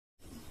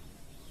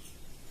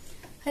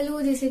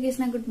Hello जय Shri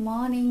Krishna good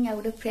morning आ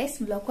गोटे fresh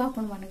blog को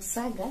आपण मानक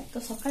स्वागत। तो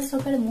सकाळ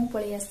सकाळ मु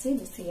पळै आसी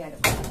रोसई आड़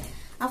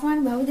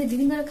आपण भाबुते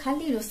दीदी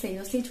खाली रोसई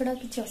रोसई छड़ा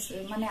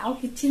किछि माने आउ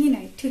किछि ही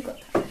नहीं ठीक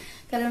कथा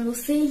कारण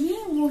रोसई ही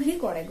मु ही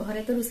करे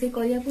घरे तो रोसई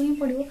करिया को ही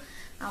पड़िबो।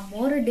 आ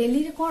मोर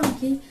डेली रे कोन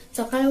कि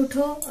सकाळ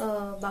उठो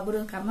बाबूर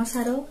काम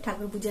सारो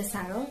ठाकुर पूजा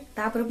सारो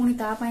तापर पुनी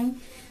ता पई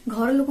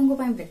घर लोकन को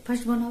पई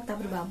ब्रेकफास्ट बनाओ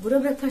तापर बाबूर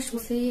ब्रेकफास्ट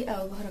रोसई आ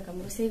घर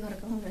काम रोसई घर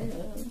काम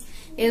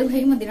ए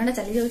भाई मो दिनटा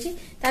चली जाउची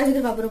तार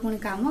भीतर बाबूर पुनी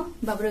काम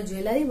बाबूर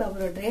ज्वेलरी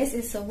बाबूर ड्रेस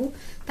ए सब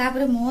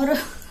तापर मोर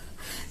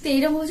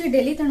तेरा हूँ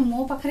डेली तेणु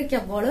मो पाखे क्या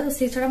बड़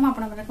रोसे छड़ा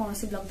मुझे कौन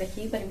ब्लॉग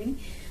देखी पारि।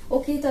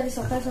 ओके तो आज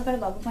सकाल सकाल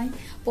बाबू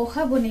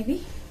पोहा बनैबी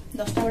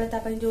 10टा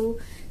बेले जो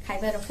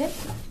खाଇବା रखे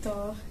तो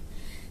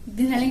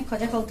दिन हेल्ला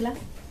खजा खाऊला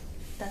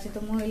सहित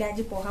मुझे आज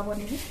पोहा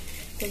बनैबी।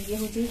 तो ये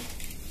हूँ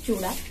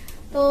चूड़ा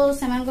तो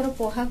से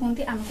पोहा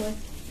कहते आमको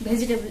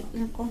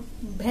भेजिटेबल कौन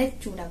भेज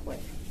चूड़ा कहे।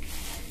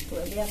 तो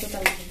ये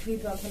धुई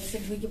दवा भलसे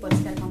धुईकी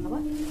परिष्कार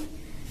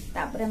करदे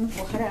आम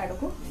पोहार आड़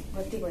को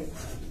गति कर।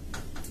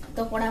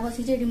 तो पड़ा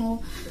बसी मो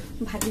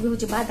भाजी भी हूँ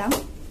बादाम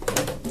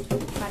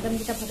बादाम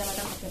दुटा भजा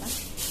बादाम पकेबा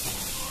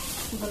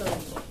भल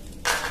लगे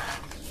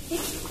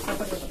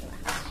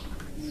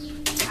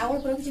आउ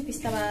अल्प रखी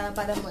पिस्ता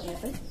बादाम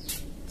बनवाई।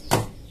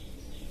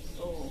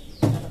 तो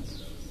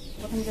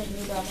प्रथम जो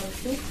धुई दवा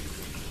भलसे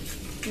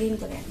क्लीन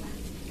कर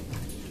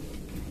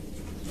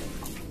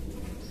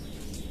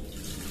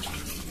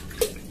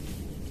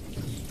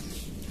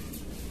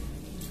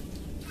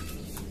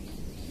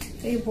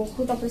ये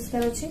बहुत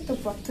अपरिष्कार अच्छे। तो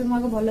प्रथम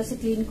आगे भल से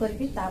क्लीन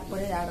करके आड़ को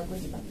जा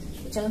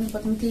चलो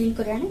प्रथम क्लीन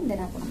कर आने देन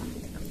आप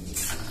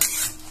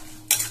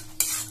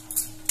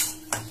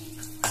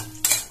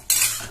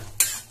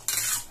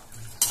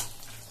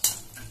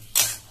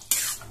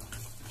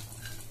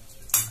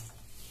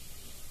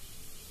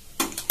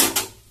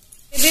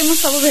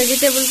सब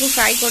वेजिटेबल को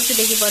फ्राई करके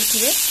देखी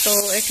पारे। तो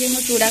ये मो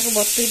चूड़ा को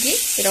बतुकी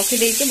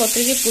रखीदे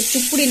बतुकी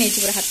चुपुड़ी नहीं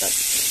पूरा हाथ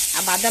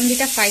आ बादाम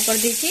दुटा फ्राई कर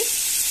देकी।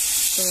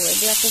 तो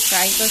ये आपको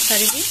फ्राई कर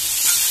सारी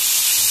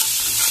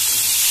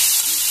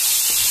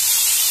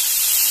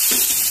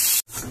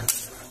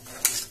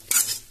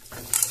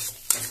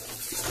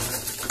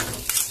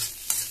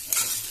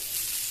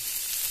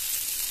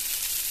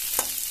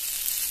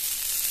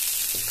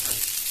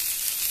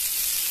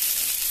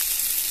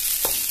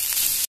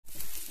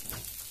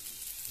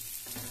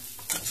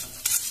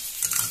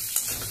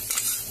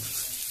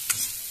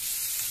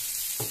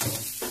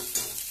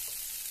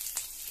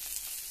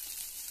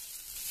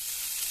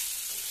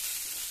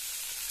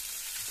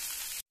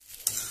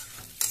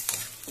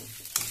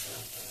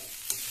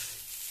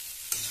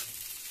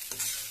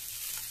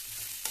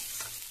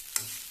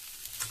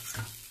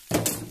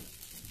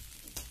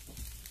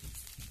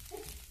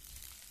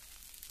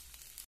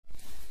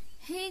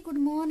हे गुड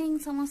मॉर्निंग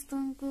समस्त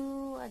को।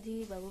 आज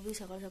बाबू भी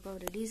सकाल सकाल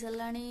रेडी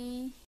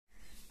सरलानी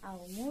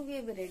मु भी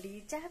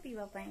रेडी चाह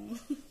पीवा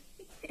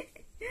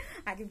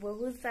आज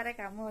बहुत सारा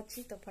काम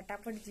अच्छी। तो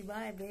फटाफट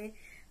जीवा एबे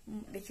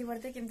देखी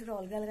पारे केमती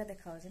अलग अलग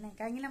देखा ना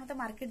कहीं मत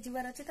मार्केट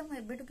जीवार अच्छे। तो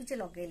मुझे किसी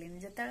लगेली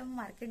जिते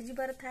मार्केट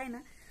जीवार थाए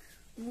ना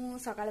मु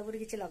सकाल पूरी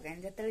किसी लगाए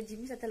जिते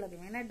जिमी से लगे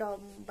ना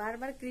बार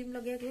बार क्रीम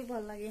लगे भी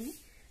भल लगे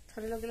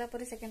थे लगेला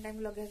सेकेंड टाइम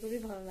लगे भी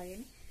भल लगे।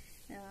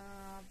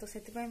 तो से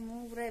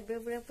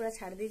पूरा पूरा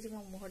छाड़ दी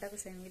मो मुहटा को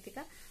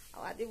सेमतिका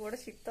आज बड़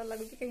शीत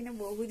लगुच कहीं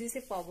बहुत से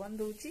पवन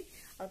दूची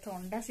आ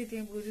ठंडा से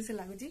बहुत से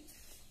लगुच।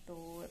 तो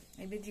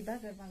ये जीवा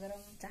गरमा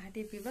गरम चाह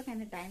टे पीवा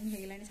कहीं टाइम हो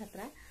गला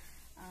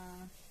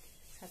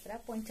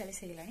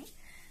 7:45 होगा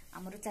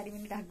आमर 4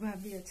 मिनिट आगुआ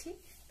भी अच्छी।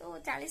 तो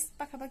 40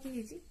 पाखापाखि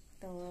हो।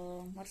 तो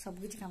मोर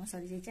सब किसी काम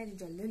सरी जाए आज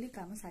जल्दी जल्दी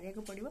काम सारिया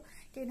को पड़ो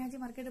कहीं आज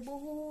मार्केट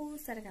बहुत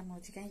सारा काम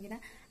अच्छी कहीं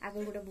आग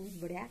गोटे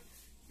बहुत बढ़िया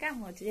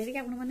काम अच्छे जैसे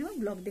आप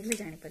ब्लॉग देखले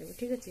जापर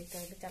ठीक अच्छे। तो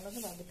ये चलो तो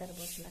बाबू तार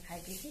बसला खाई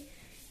पी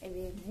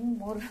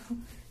मोर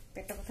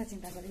पेट कथा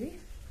चिंता करी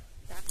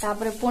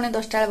तापर पुणे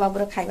 10टा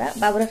बाबूर खाଇବା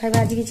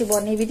आज किसी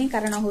बनईबी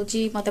कारण हूँ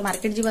मत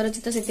मार्केट जीवार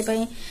अच्छे। तो से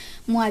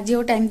मुझे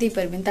आज टाइम दे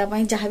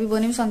पार्बी जहाँ भी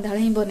बनैबी सन्ध्या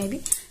ही बनैबी।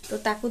 तो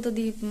ताकू तो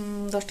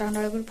 10टा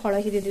खंडा फल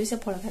ही देदेवी से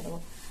फल खाईदेव।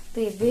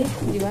 तो ये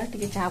जीवा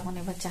टे चाह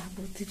बनैबा चाह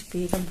बहुत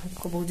पी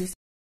भोक बहुत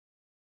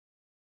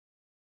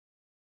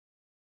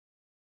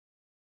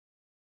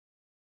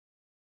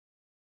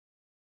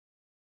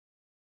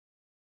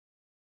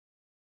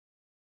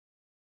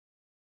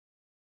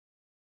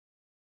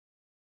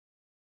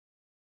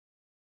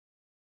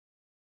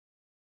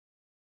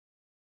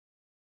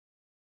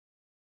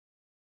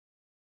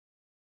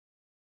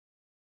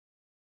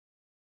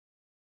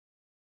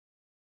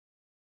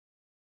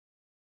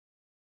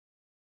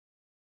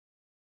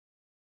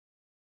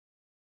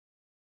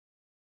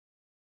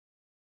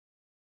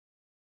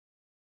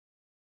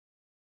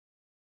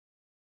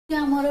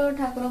आमर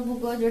ठाकुर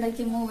भोग जोटा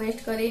कि मु वेस्ट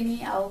करेनी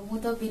मु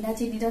तो बिना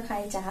चीनी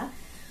खाए चाह।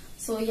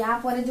 सो या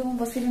पर जो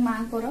बसली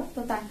माँ को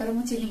तो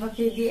मु चीनी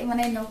पकई दिए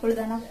माने नकुल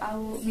दाना आउ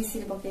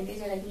मिश्री पकई दिए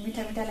जोटा कि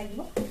मीठा मीठा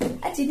लगे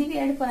आ चीनी भी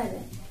ऐड करा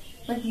जाए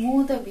बट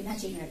मु तो बिना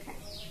चीनी खाए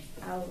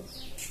आ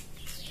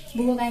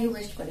भोग कहीं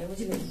वेस्ट करे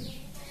बुझे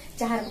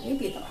चाह पकई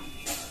पीदबा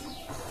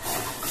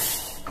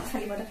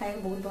खाली पेट खाए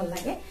बहुत भल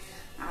लगे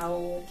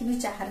कि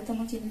चाहे तो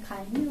मुझे चीनी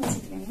खाएनी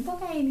से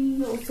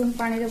पकाईनी उषुम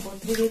पानी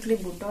बतुरी देती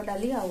बुट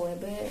डाली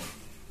आए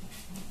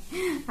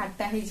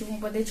 8टा हो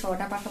बोधे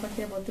 6टा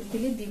पाखापाखि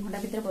बतुरी 2 घंटा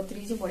भितर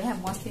बतुरी बढ़िया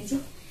मस्त होती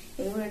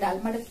गोटे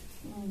डालमा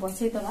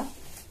बसईदबा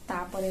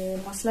तापर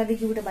मसला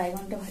देखिए गोटे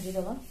बैगन टे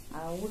भाजीदबा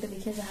आउ गोटे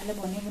देखिए जहाँ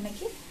बन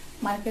बुनाकि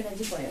मार्केट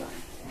आज पड़ेगा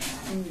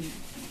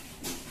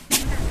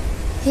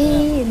हे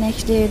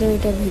नेक्स्ट डे रो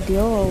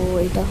वीडियो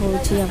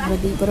यहाँ हूँ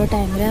दीपर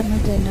टाइम आम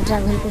ट्रेन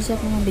ट्राभेल कर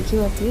देखी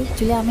पारे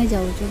एक्चुअली आम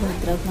जाऊँ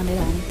भद्रक माने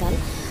रानीताल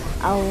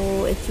आउ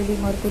एक्चुअली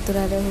मोर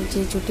पुतुरार हूँ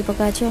चुटी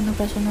पका अच्छे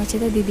अन्नप्राशन अच्छे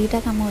तो दीटा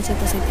कम अच्छे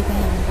तो से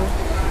आमको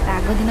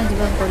आग दिन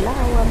जावाक पड़ा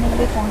आम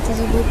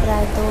पहुँचीजु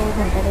प्रायतः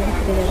घंटा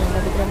भितर 1.5 घंटा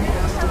भितर आम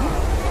पहुँचीजु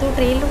तो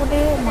ट्रेन गोटे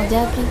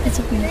मजा कि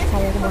किसी कि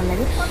खाया भल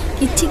लगे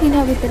किसी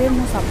किना भितर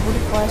मुझे सब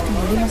फर्स्ट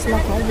मुढ़ी मसला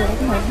खाए जोटा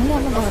कि नर्माली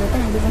आम घर तो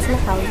मुढ़ी मसला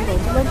खाऊ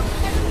करूँ बट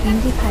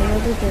हिंदी खाया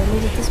जो ट्रेन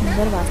जिते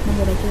सुंदर बास्ना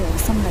जोटा कि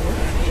औसम लगे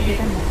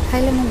यहाँ न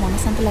खाइले मो मन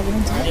शांति लगे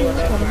जहाँ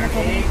थोड़े ना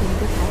थोड़े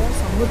हिंदी खाए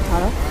सब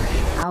थर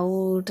आउ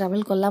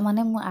ट्रावेल कला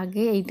माने मु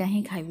आगे यहीटा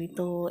ही खाइबी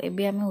तो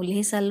एबे आमे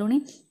उल्ही सारूनी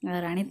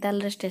रानीताल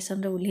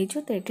स्टेशन रे उल्हीचु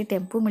तो ये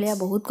टेम्पू मिलिया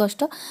बहुत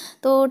कष्ट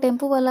तो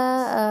टेम्पू वाला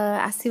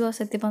आसीबो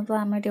सेति पन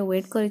आमे टे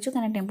वेट करिछु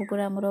काना टेम्पू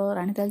पूरा हमर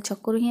रानीताल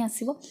छकरू ही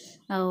आसीबो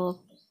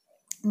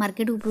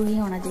मार्केट ऊपर ही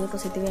अना जाए तो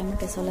से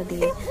स्टेशन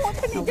दिए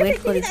वेट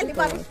कर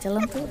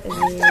चलतु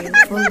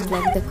फुल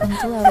ब्लॉग देखु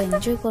और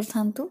एंजॉय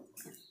करथांतु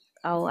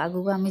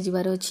आगू आम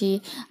जीवार अच्छी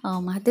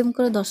महादेव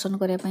दर्शन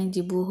करने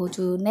जीवु हूँ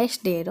नेक्स्ट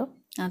डे रो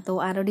तो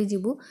आरडी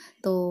जीवु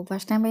तो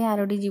फर्स्ट टाइम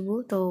आरडी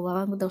जीवु तो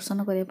बाबा को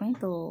दर्शन करने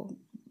तो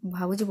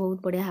भावुँ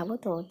बहुत बढ़िया हम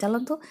तो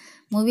चलतु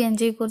मु भी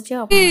एंजॉय कर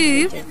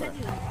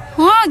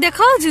हाँ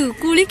देखा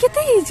कुड़ी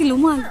केते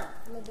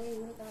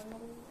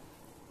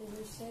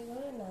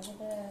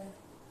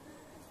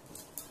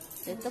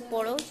तो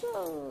पढ़ो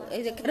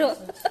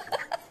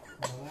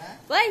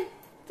भाई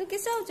तू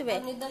किस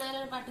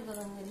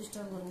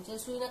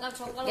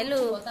गेलु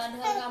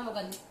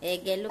ए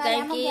गेलु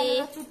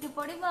कहीं छुट्टी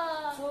पड़ो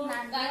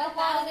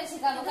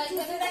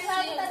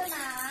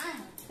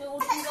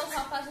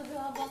सफा सुफी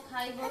हम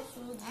खाइब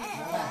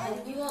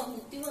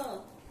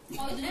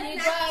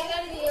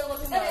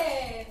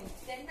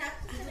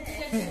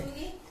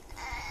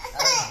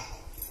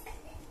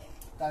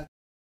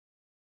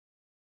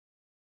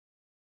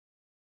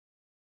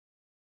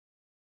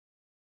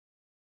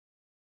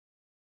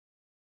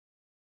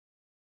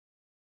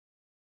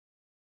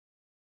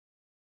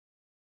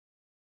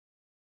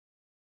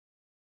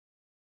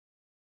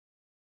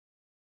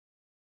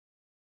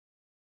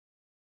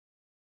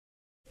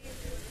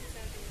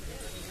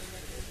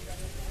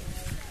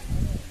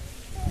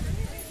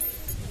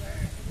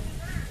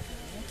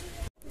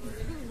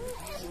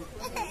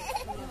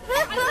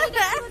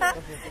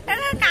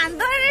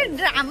कांद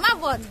ड्रामा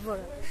बहुत बड़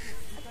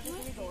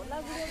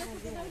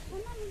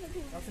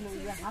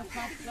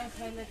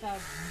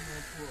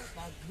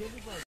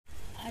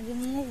आज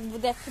मु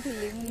देखुली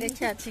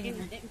देखी अच्छी कि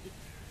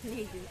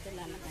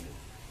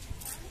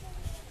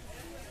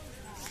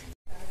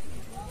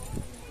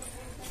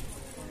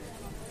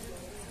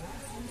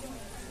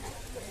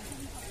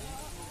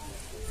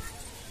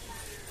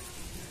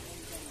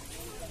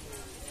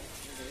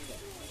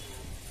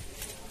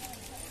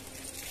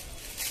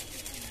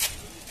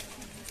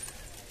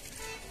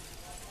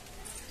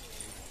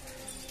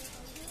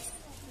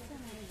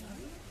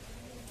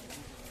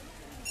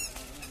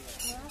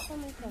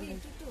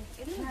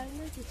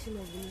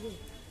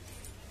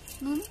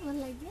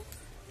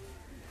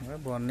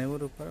बनेबो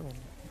रूपा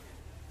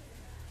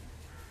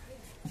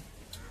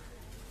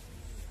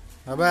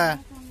बाबा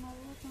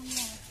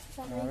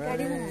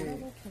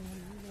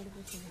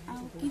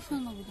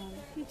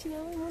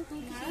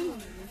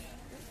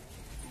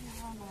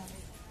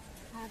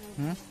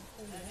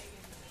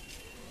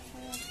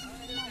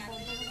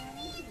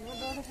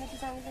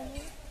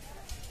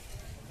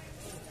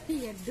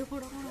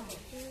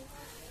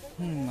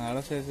नाड़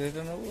से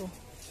नबो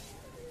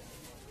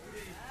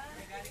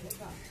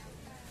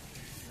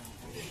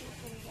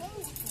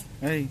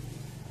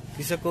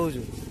किस कहु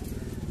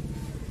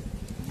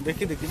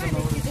देखी देखी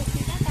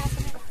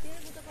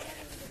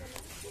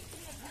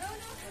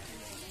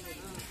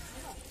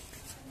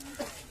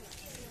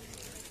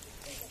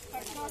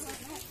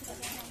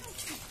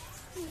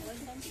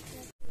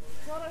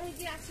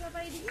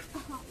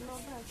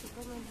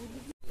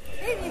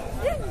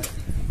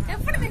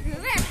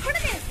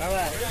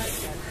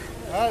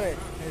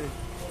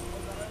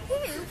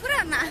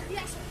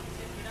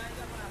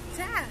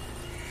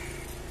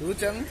तू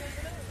चल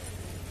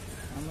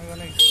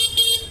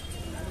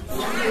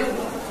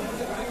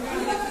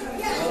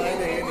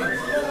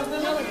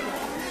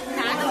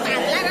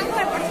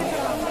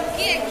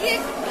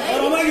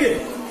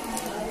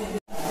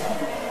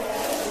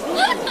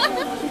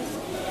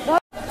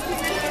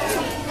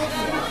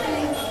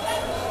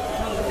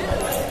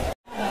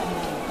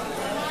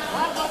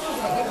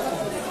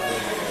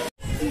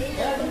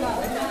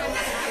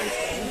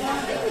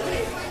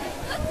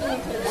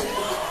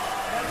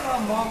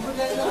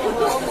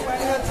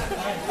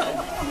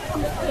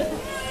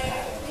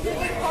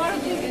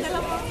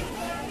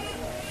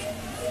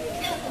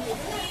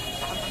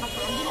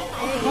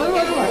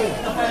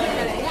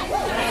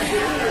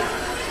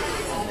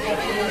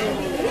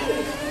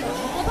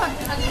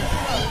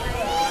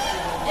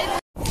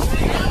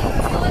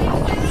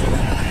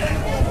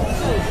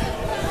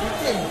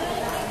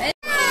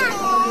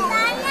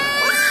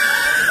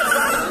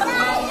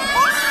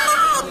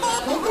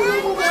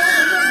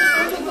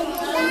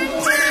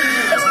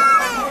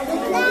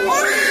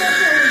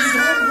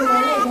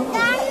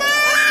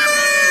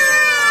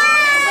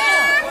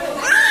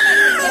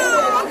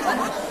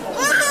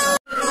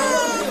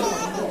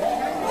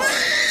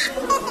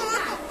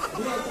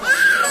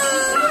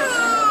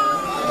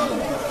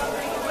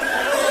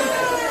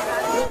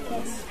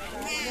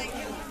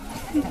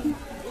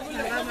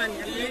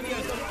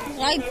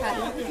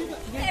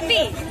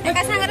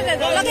एका सागर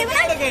लगेबो ना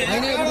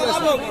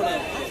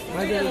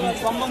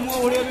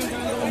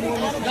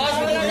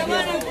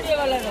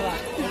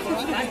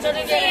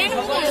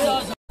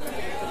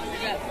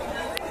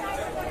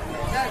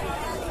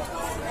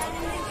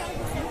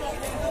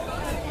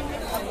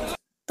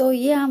तो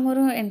ये आमर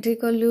एंट्री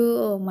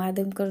कलु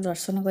महादेव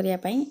दर्शन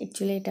करने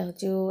एक्चुअली यहाँ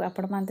हूँ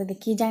आपण मैंने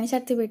देखिए जानी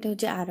सारे ये हूँ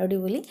आरडी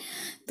बोली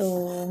तो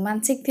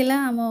मानसिक थिला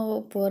आम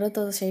पुअर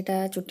तो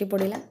सहीटा चुट्टी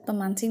पड़ा तो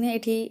मानसिक ने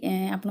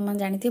ये आपण मैंने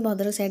जानी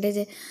भद्रक साइड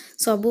जे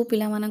सबू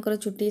पिला मानकर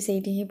चुट्टी से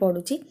ही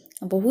पड़ुची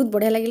बहुत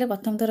बढ़िया लगे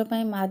प्रथम थर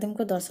पर महादेव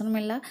को दर्शन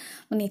मिलला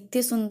मैंने एत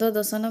सुंदर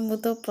दर्शन मु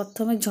तो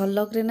प्रथम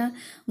झलक रे ना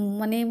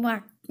माने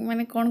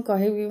माने कौन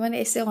कहबी माने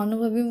ऐसे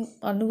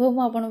अनुभव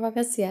मु आपन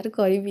पाखे शेयर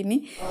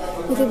करिबिनी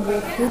मुझे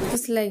बहुत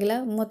खुशी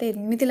लागला मते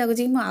एमिति लागु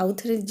जे मु आउ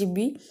थरे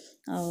जिबी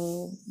आ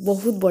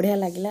बहुत बढ़िया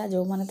लागला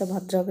जो माने तो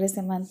भद्रक रे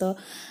से मान तो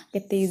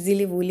केते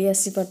इजीली बुली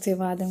आसी परथे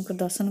महादेव को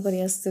दर्शन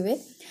करि आसुबे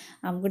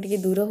हमको टिके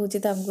दूर होचे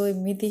तो हमको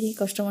एमिति ही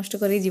कष्ट मष्ट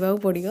करी जीवा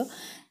पड़ियो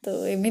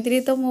तो एमिति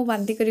तो मु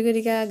बांती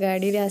करिका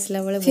गाड़ी रे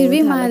आसला बेले फिर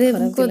भी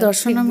महादेव को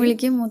दर्शन मिल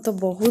के मु तो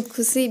बहुत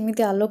खुशी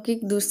एमिति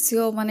अलौकिक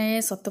दृश्य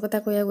माने सत्य कथा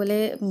कहया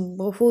गले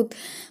बहुत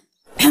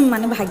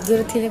माने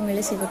भाग्य थे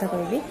मिले से कथा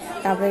कहबी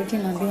तापर ये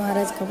नंदी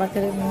महाराज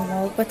पाखे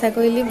मो कथा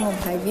कहली मो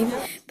भाई भी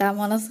ता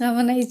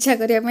मनस्कामना इच्छा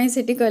करने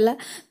से कहला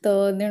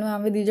तो तेणु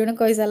आम दीज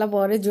कही सारा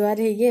पर जुआर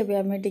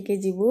होमें टिके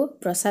जीवु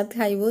प्रसाद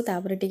खाइबु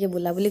तापर टिके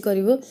बुलाबुली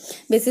करूँ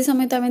बेसी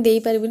समय तो आम दे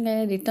पार्बू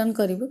कहीं रिटर्न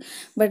करूँ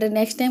बट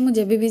नेक्स्ट टाइम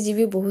मुझे भी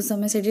जीवी बहुत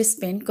समय से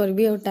स्पेंड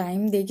करी और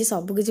टाइम देकी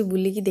सबकि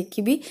बुलिकी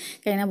देखी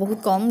कहीं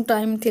बहुत कम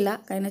टाइम थिला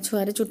कहीं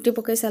छुआरे चुट्टी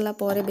पकई सारा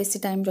पर बेसी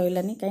टाइम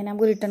रही कहीं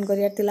आमको रिटर्न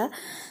करार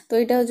तो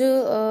यहाँ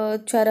जो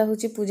छुआर हूँ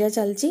पूजा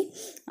चलती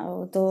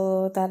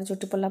तो तार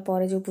चुट्टी पड़ा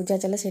पर जो पूजा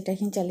चला सेटा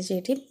ही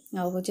चली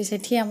हूँ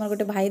से आम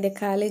गोटे भाई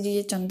देखा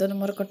जी चंदन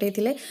मोर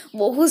कटे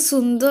बहुत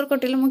सुंदर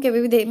कटेले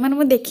मुझे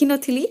माने देखी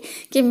नी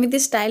केमी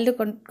स्टाइल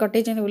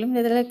कटे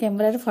बोली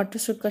कैमेरा फोटो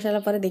सुट कर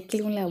सारा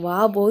देखिली मुझे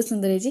वाह बहुत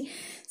सुंदर है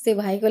से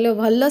भाई कहले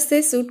भल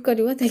से सुट कर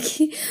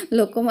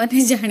लोक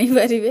मैंने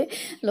जानीपर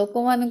लोक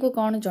मान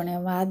कौन जन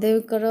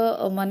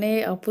महादेवकर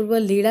माने अपूर्व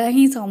लीला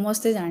ही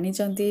समस्ते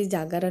जानते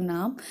जगार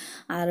नाम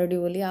आरडी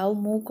बोली आउ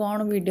मु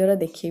कौन वीडियो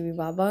देखी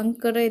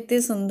बाबांकर एत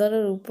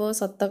सुंदर रूप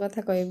सत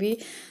कथा कहबी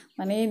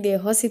माने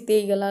देह शीत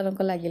गला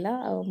लगिला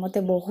मत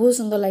बहुत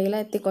सुंदर लगिला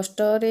एत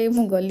कष्ट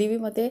मु गली भी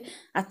मत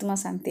आत्मा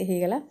शांति हो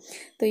गला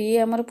तो ये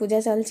आमर पूजा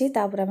चलती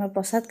आम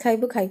प्रसाद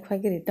खाइबू खाई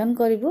खुआक रिटर्न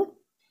करूँ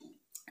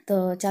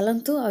तो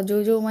चलतु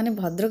जो जो माने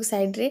भद्रक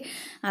साइड रे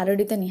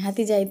आरडी तो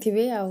निहाती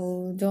जाइथिबे आ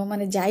जो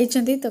माने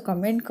जाइछंती तो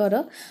कमेंट कर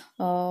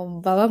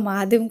बाबा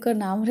महादेव का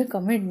नाम रे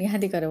कमेंट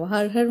निहाती करो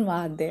हर हर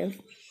महादेव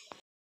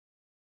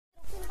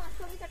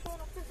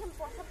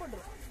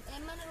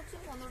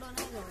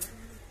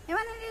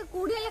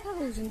कुड़िया लेखा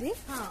कहउछंती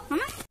हां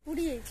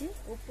कुड़ी हेची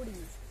ओ कुड़ी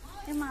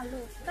ए मालो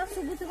त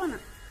सुबुथिबो ना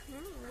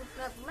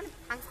माने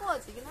फांको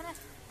अछि कि माने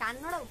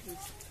कानडा उठी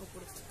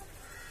ऊपर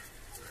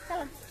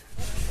चल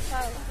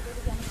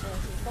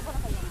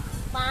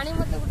पानी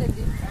मत गुटे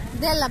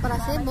देला पर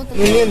से बोतल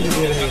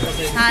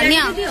हां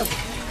निया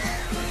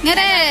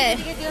नेरे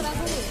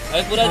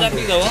ए पूरा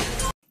जापी दो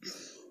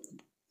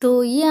तो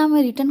ये आम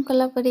रिटर्न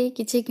कला परे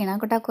किछि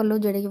किणाकटा कलु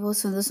जोड़ा कि बहुत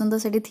सुंदर सुंदर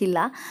से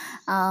थिला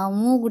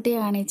मु गुटे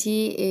आनी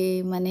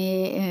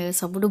माने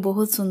सबुठ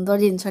बहुत सुंदर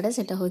जिनसटा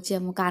सेटा होची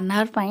हम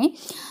कान्हार पाई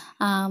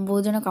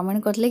बहुत जन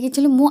कमेंट करते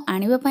कि मुझे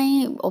आने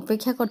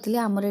अपेक्षा करी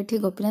आमर ये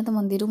गोपीनाथ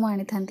मंदिर मुझे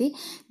आनी था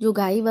जो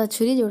गाई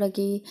बाछुरी जोड़ा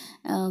कि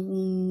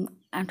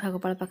आंठुआ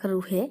कपाल पाखे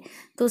रुहे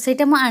तो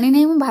सेटा मुझे आनी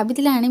ना मुझे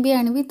भाभी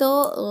आनी तो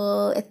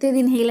एत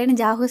दिन होगलानी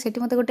जहाँ हुए से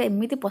मत गोटे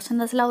एमती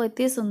पसंद आसला और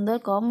एत सुंदर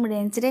कम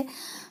रेंज रे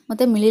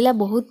मत मिलला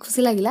बहुत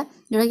खुशी लगिला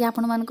जोड़ा कि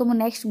आपण मानको मु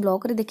नेक्स्ट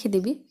ब्लॉग रे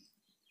देखिदेवी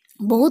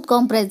बहुत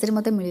कम प्राइस रे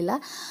मते मिलला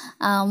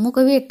मु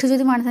कभी एठु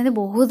जदि मानि थांते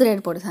बहुत रेट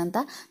पड़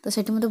था तो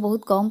सेठी मते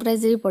बहुत कम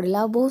प्राइस रे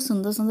पड़ला बहुत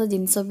सुंदर सुंदर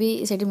जिनस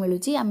भी सेठी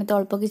मिलुची आमे तो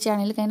अल्प किछि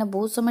आनिले काइना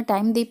बहुत समय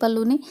टाइम दे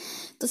पालुनी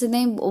तो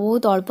से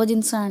बहुत अल्प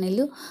जिनस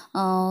आनिलु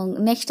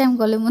नेक्स्ट टाइम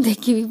गले मु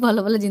देखिबी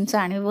भल भल जिनस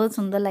आनी बहुत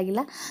सुंदर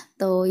लागिला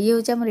तो ये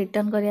हूँ आम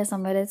रिटर्न करिया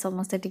समय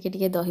समस्ते टिके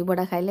टिके दही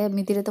बड़ा खाइले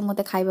एमती तो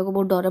मत खाइबा को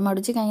बहुत डर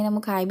माड़ुची कहीं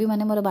मुझे खाइबी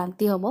माने मोर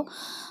बांती हम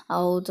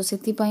आउ तो से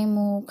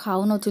मु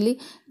खाऊ नी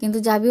किंतु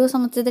जहाँ भी हो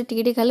समस्ते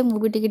टिके टिके खाइले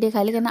मुझे टिके टिके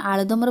खाइले कहीं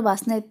आलुदम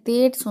बास्ना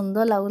एत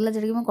सुंदर लगुला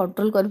जोटा कि मुझे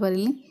कंट्रोल कर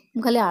पारिनी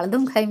मुझे खाली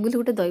आलुदम खाइबी बोली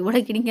गोटे दही बड़ा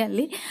किଣିକି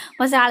आनली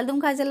बस आलुदम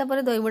खाई सारा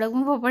पर दही बड़ा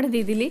को फोपाड़ी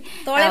देदेली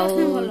तो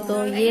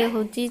ये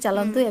हूँ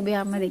चलतु एवं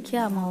आम देखिए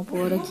आम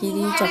पुअर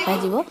खीरी चटा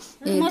जीव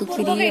जेहेतु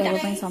खीरी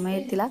होगा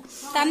समय थिला आम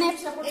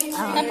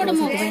कौन कलु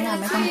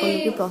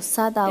कि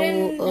प्रसाद आउ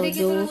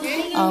जो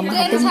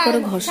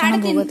महादेव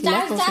घर्षण भोग थिला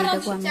तो सेटा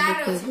को आम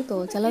देखु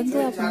तो चलतु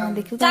आप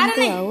देखु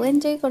आउ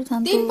एंजॉय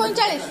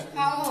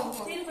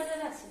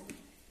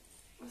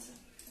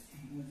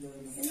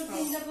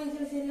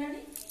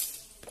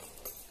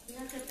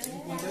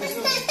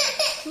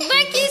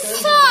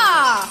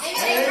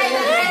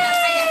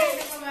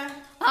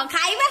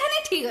खाइबा खाने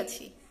ठीक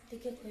अछि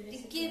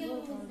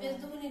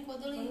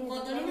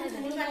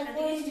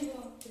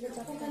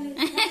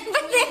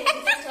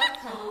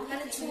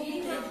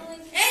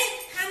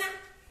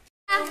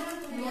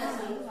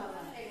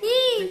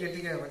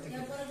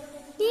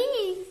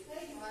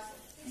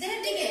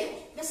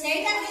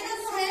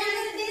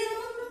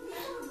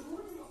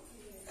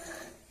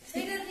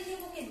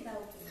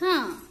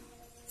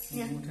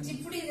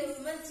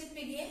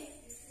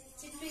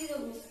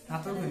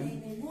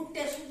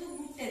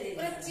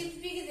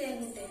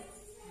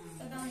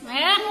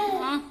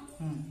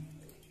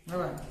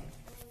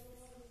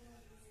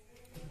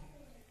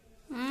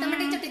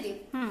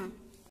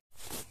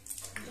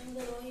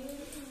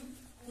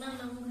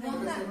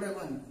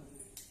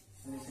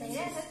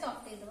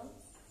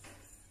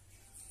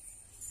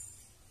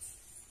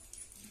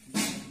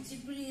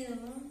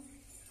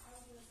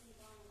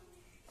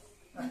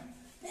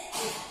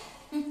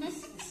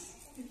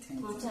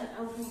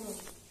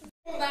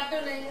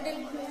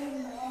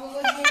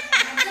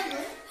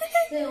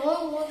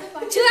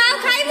छुआ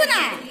खाइबु ना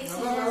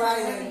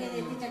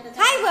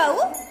खाइबु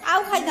आउ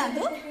खाइ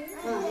दांतु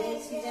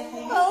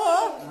ओ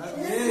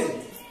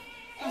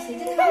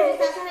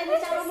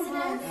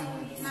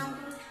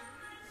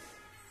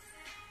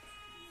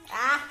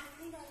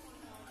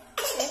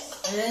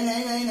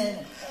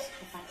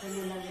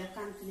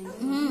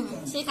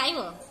से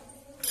खाइबो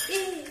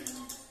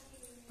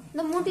न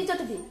मुठी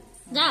चट दे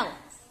जाओ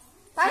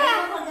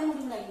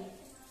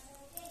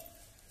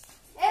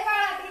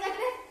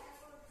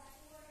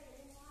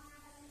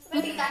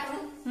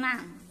ना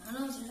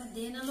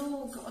देनलो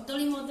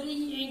कदली मदली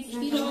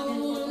हीरो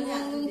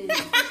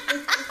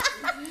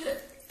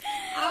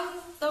अब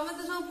तमे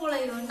तो सब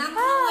पळाइयो नाम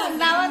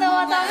नाम दव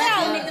तमे आ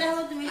मित्र हो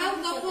तुम अब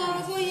गप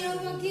हो यो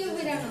की हो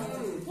बिरानो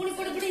पुणी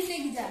पड़ी पड़ी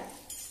लेकी जा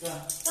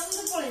तमे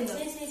तो पळाइयो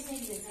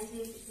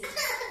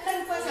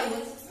पैसा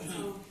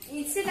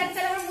इसे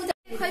लेक्चर में मुझे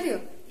खाइ दियो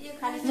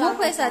मो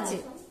पैसा अछि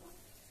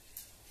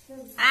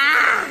आ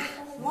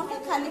मोटे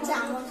खाली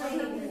चामच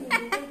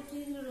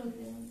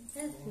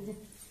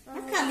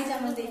खाली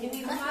चामच दे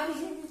दियो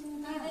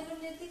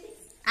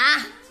आ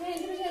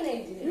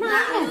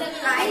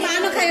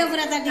मान खाइयो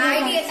पूरा ता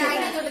आईडी ए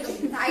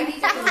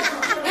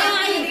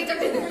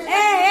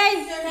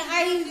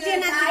आई के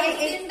ना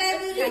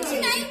किछ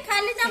नहीं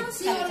खाली चामच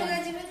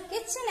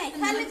किछ नहीं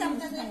खाली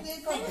चामच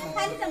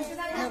खाली चामच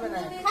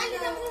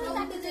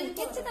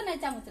किछ तो नहीं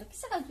चामच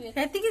किस खालु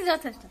एति की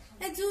यथेष्ट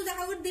ए जू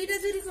जाऊ दीटा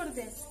चोरी कर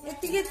दे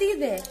एति के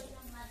दे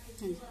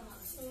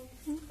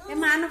ए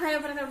मान खाइयो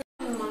पूरा